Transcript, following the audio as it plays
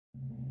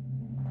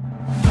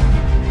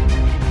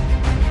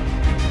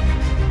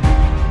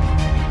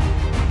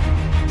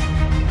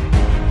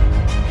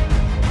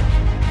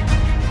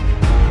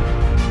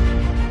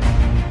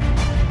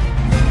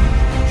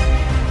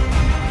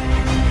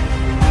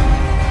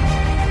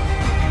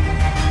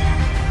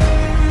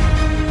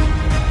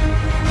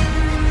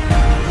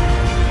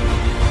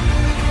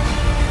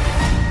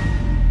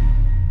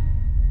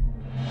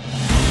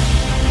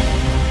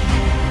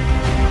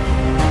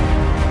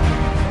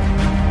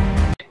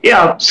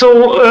Yeah,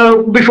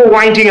 so before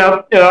winding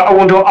up, I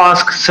want to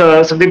ask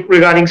something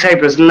regarding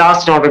Cyprus.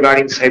 Last note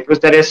regarding Cyprus,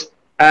 that is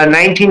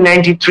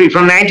 1993.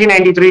 From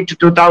 1993 to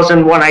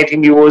 2001, I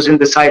think you was in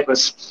the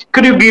Cyprus.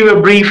 Could you give a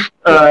brief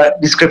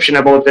description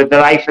about the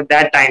life at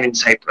that time in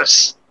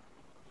Cyprus?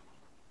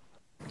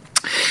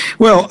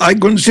 Well, I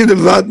consider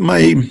that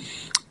my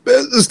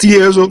best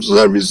years of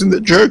service in the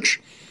church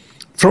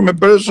from a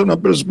personal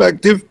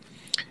perspective,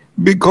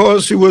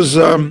 because it was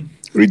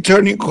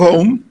returning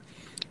home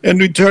and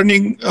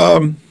returning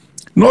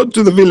not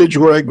to the village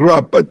where I grew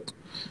up, but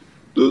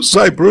to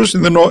Cyprus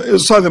in the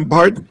southern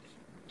part,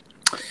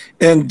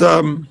 and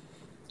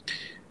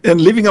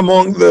living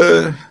among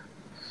the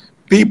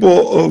people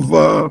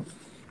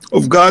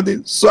of God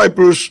in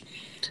Cyprus,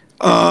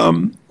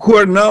 who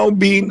are now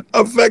being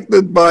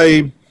affected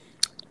by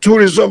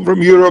tourism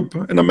from Europe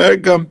and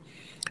America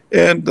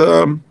and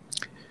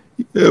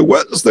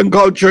Western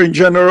culture in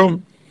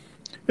general,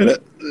 and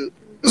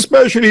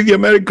especially the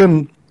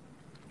American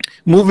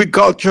movie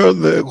culture,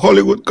 the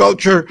Hollywood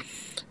culture,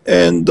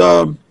 and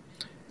that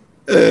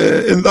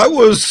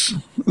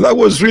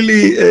was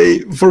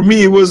really for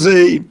me, it was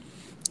a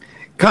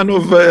kind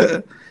of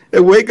a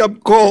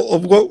wake-up call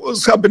of what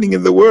was happening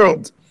in the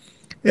world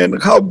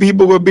and how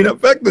people were being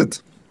affected.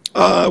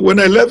 When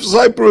I left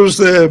Cyprus,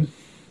 the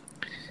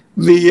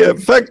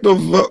effect of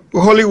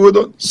Hollywood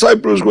on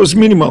Cyprus was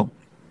minimal.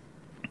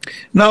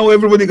 Now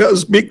everybody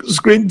has big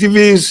screen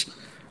TVs.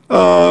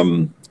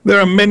 There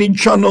are many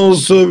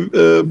channels,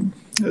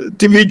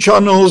 TV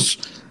channels.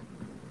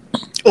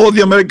 All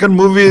the American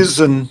movies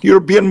and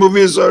European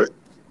movies are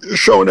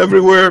shown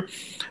everywhere.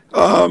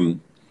 And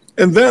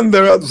then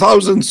there are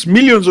thousands,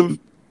 millions of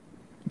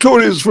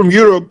tourists from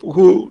Europe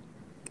who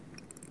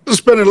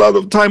spend a lot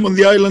of time on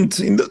the island,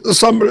 in the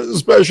summer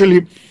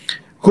especially,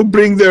 who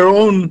bring their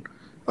own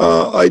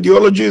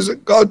ideologies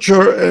and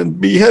culture and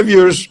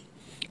behaviors.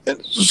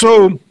 And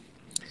so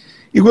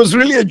it was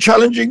really a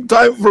challenging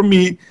time for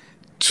me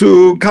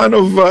to kind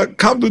of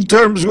come to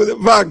terms with the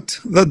fact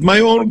that my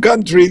own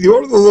country, the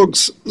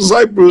Orthodox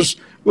Cyprus,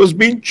 was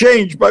being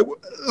changed by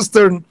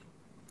Western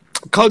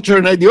culture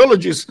and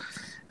ideologies.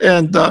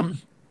 And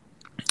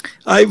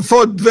I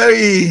fought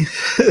very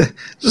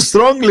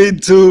strongly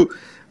to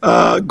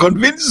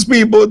convince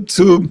people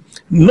to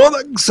not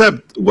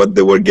accept what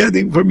they were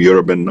getting from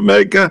Europe and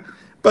America,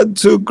 but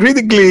to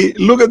critically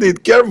look at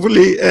it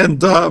carefully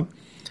and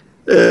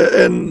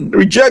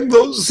reject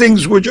those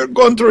things which are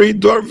contrary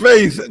to our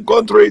faith and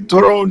contrary to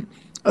our own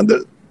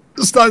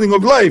understanding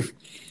of life.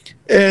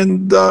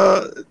 And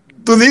to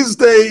this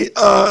day,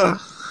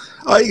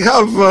 I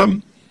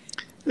have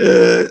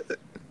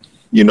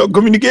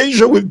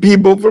communication with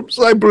people from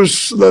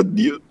Cyprus that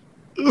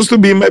used to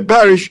be in my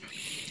parish,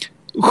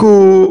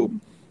 who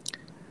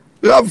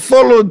have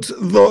followed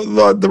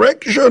the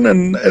direction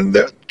and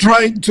they're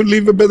trying to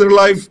live a better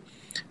life.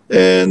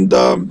 And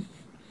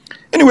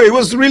anyway, it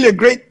was really a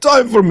great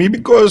time for me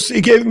because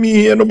it gave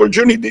me an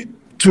opportunity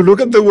to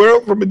look at the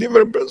world from a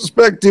different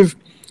perspective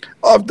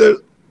after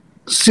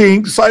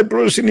seeing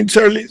Cyprus in its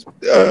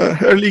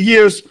early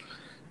years,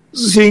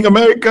 seeing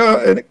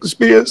America and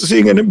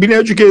experiencing and being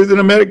educated in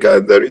America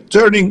and then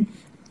returning.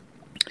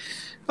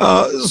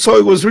 So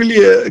it was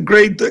really a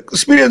great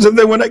experience. And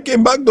then when I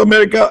came back to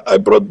America, I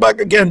brought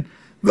back again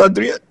that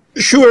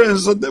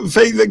reassurance that the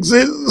faith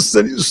exists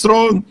and is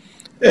strong,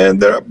 and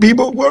there are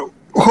people who are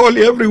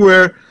holy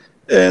everywhere.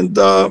 And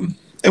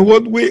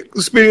what we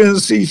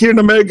experience here in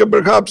America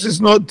perhaps is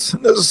not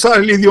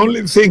necessarily the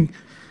only thing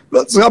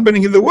that's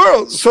happening in the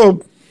world.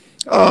 So,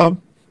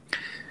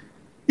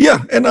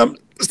 yeah, and I'm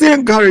still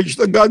encouraged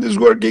that God is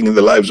working in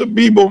the lives of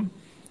people,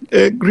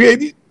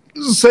 creating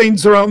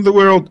saints around the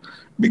world,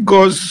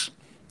 because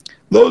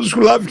those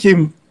who love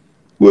Him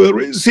will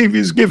receive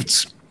His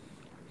gifts.